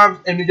crimson charms,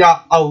 and we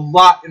got a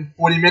lot in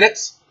 40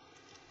 minutes.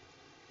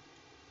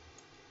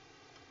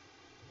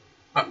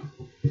 Hey,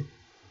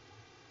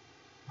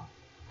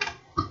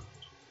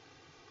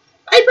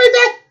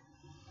 birthday!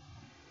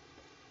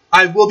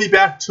 I will be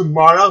back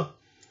tomorrow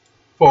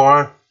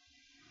for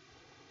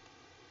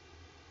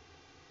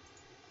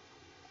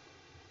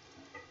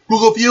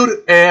Google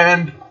Feud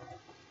and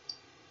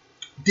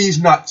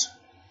These Nuts.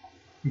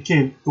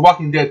 Became the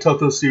Walking Dead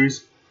Telltale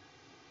series.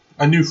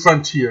 A New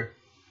Frontier.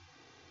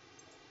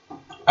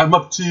 I'm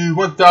up to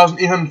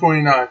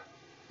 1,849.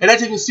 And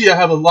as you can see, I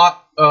have a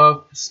lot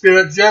of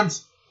spirit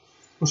gems,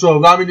 which will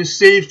allow me to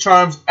save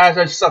charms as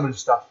I summon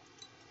stuff.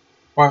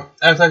 Or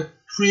as I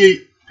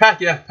create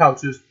pack-ass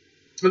pouches.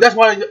 And that's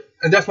why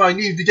I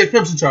need to get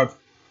crimson charms.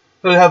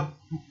 So I have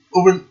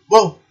over,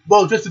 well,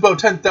 just about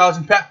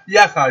 10,000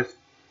 pack-ass hides.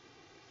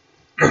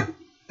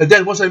 And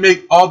then once I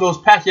make all those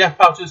pack-ass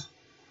pouches,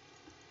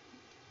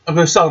 I'm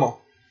going to sell them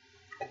all.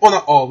 Well,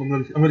 not all. I'm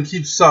going to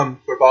keep some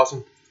for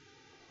bossing.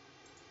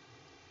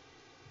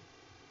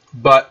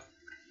 But,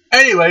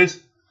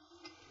 anyways.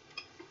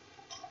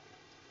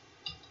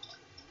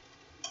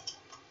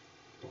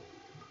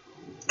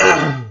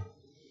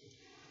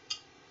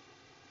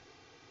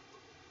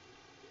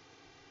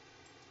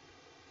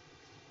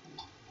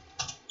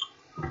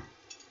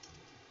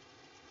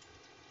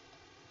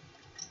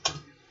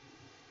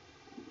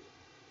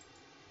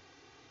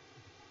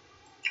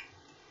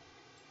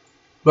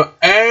 But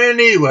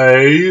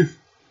anyways.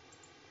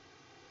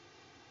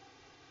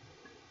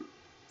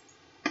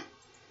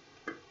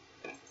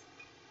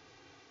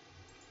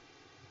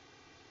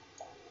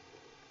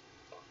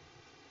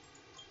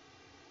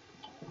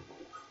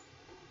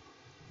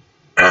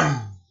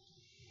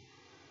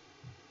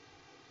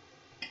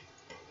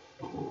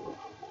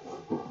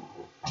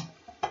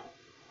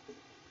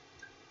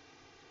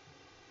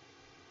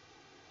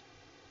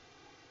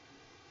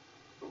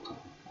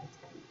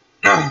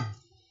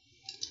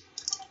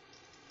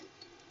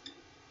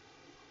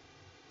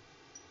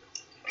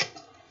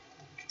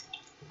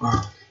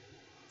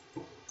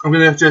 I'm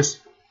gonna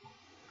just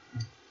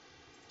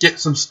get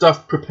some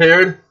stuff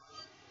prepared.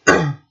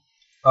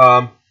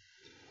 How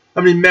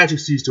many magic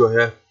seeds do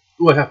I have?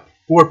 Oh, I have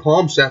 4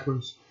 palm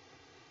saplings.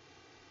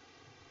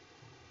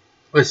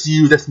 I see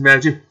you, that's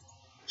magic.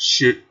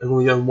 Shit, I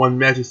only have 1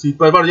 magic seed,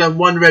 but I've already got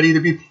 1 ready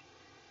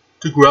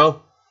to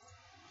grow.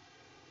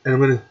 And I'm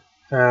gonna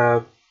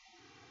have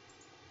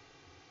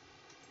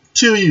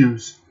 2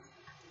 use.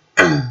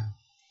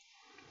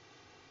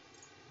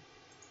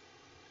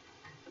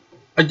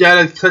 I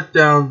gotta cut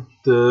down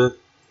the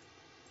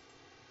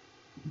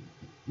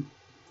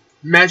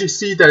magic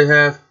seed that I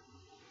have.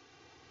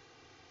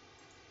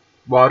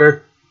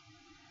 Water.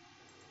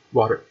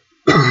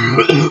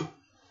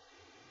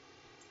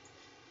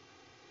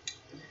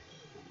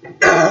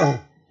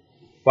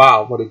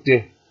 Wow, what a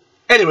day.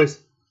 Anyways.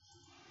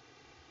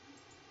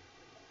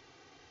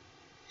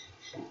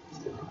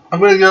 I'm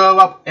gonna go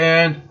up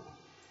and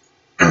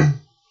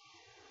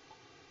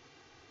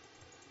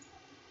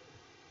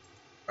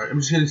I'm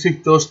just gonna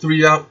take those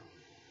 3 out.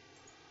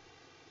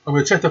 I'm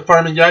gonna check the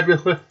farming yard real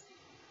quick.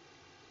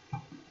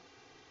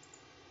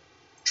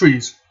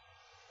 Trees.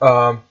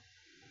 What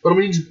do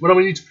we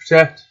need to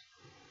protect?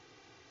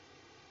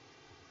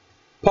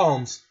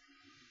 Palms.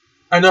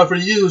 I know for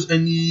use I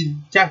need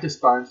cactus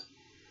spines.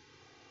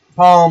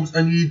 Palms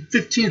I need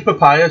 15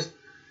 papayas,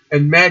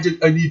 and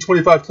magic I need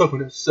 25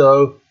 coconuts.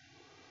 So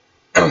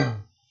let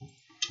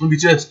me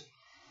just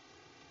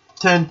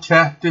 10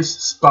 cactus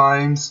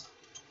spines.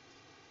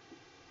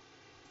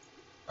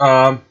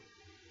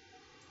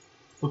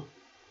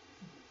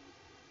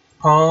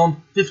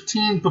 Palm,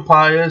 15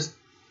 papayas,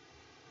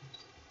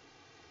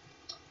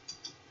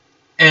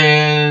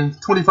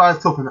 and 25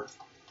 coconuts.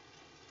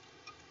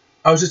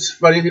 I was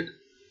just writing it.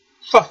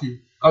 Fuck you.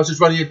 I was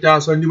just writing it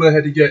down so I knew what I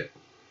had to get.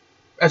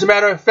 As a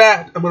matter of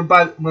fact, I'm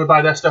gonna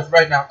buy that stuff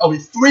right now. Oh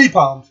wait, 3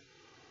 palms.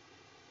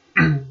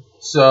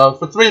 So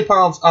for 3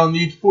 palms, I'll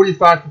need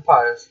 45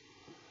 papayas.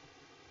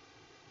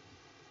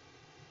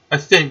 I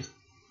think.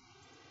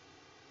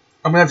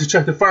 I'm gonna have to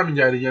check the farming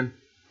yard again.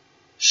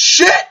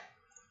 Shit!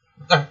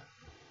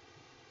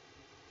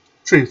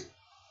 Trees.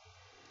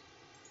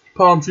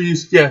 Palm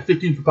trees, yeah,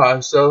 15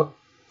 papayas. So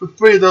for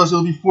 3 of those,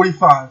 it'll be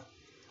 45.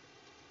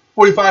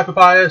 45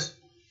 papayas.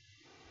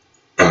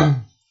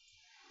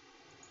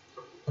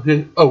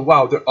 Okay. Oh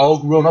wow, they're all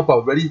grown up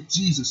already.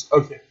 Jesus.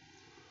 Okay.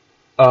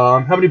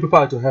 How many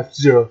papayas do I have?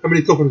 0. How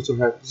many coconuts do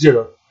I have?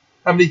 0.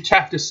 How many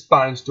cactus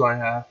spines do I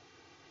have?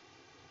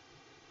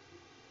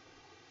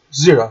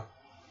 0.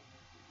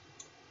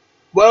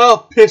 Well,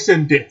 piss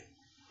and dick.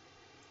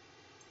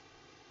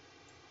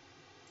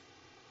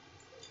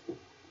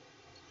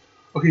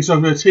 Okay, so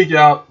I'm going to take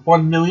out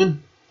 1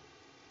 million.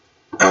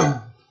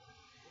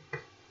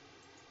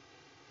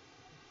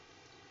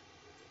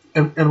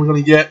 And we're going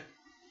to get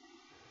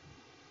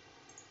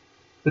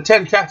the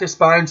 10 cactus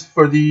spines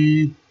for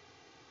the...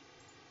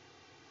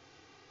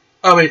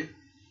 Oh, wait.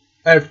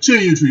 I have 2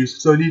 yew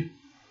trees, so I need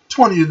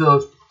 20 of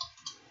those.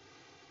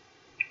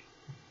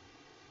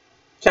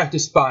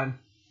 Cactus spine.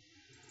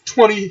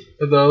 20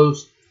 of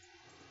those.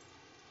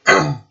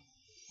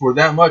 For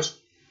that much.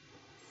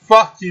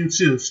 Fuck you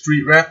too,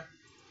 street rat.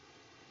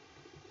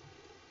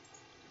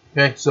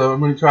 Okay, so I'm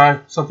going to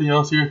try something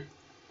else here.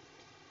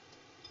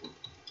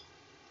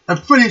 I'm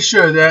pretty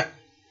sure that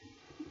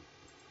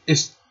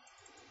it's...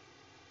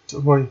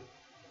 I'm going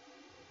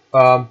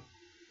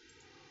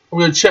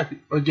to check it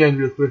again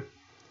real quick.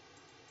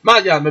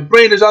 My God, my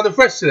brain is on the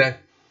fritz today.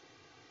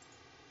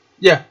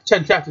 Yeah,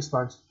 10 cactus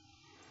spines.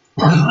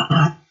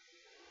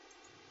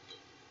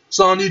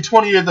 So I'll need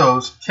 20 of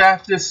those.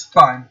 Cactus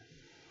spine.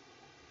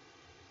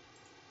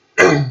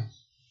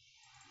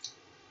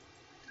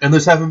 And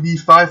let's have them be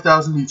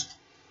 5,000 each.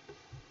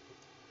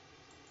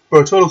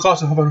 For a total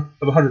cost of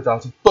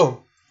 100,000. Boom.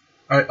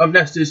 Alright, up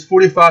next is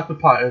 45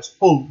 papayas.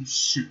 Holy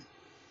shit.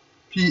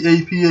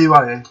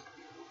 P-A-P-A-Y-A.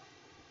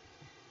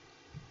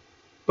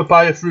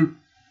 Papaya fruit.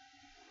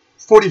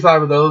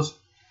 45 of those.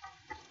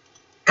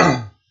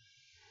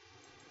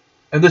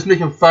 And let's make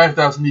them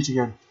 5,000 each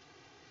again.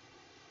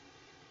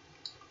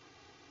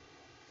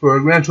 For a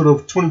grand total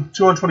of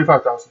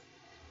 225,000.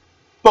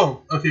 Boom.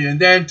 Okay, and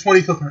then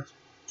 20 coconuts.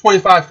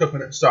 25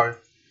 coconuts, sorry.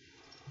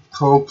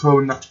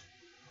 Coconut.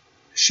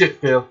 Shit,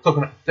 fail.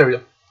 Coconut. There we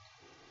go.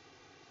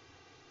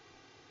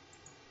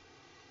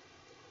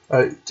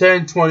 Alright,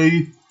 10,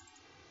 20,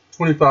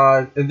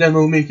 25, and then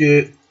we'll make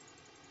it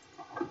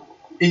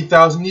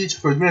 8,000 each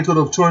for a grand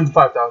total of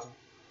 205,000.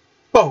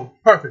 Boom.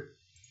 Perfect.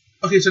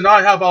 Okay, so now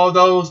I have all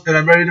those, and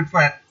I'm ready to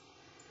plant.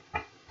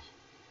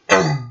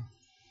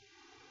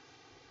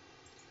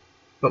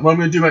 But what I'm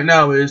going to do right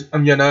now is,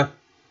 I'm going to...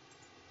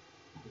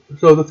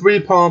 So the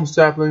 3 palm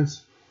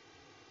saplings.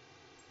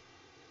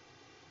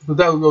 So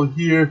that will go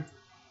here.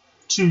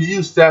 2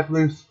 yew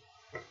saplings.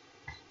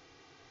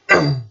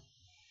 That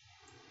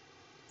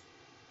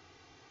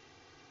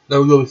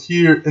will go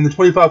here. And the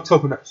 25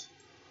 coconuts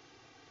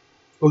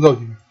will go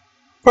here.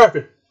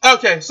 Perfect.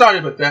 Okay, sorry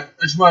about that.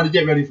 I just wanted to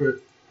get ready for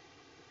it.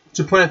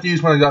 To plant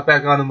these when I got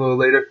back on them a little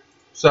later.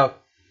 So,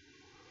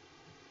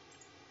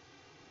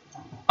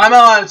 I'm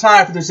out of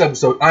time for this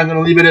episode. I'm going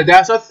to leave it at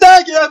that. So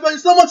thank you everybody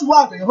so much for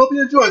watching. I hope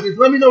you enjoyed this.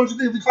 Let me know what you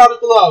think in the comments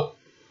below.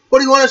 What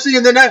do you want to see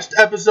in the next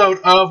episode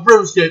of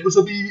Runescape, which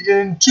will be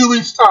in 2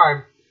 weeks'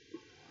 time.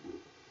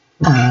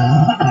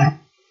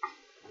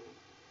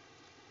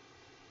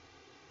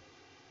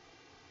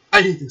 I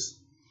hate this.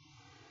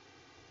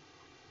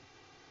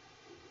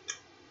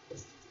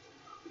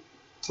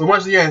 So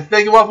once again,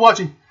 thank you all for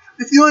watching.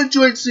 If you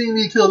enjoyed seeing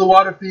me kill the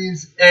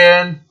waterfiends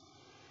and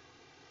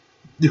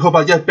you hope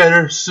I get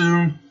better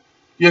soon,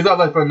 give that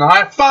like button a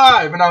high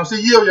five, and I'll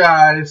see you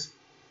guys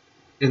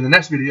in the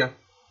next video.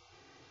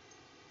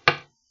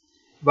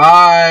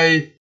 Bye.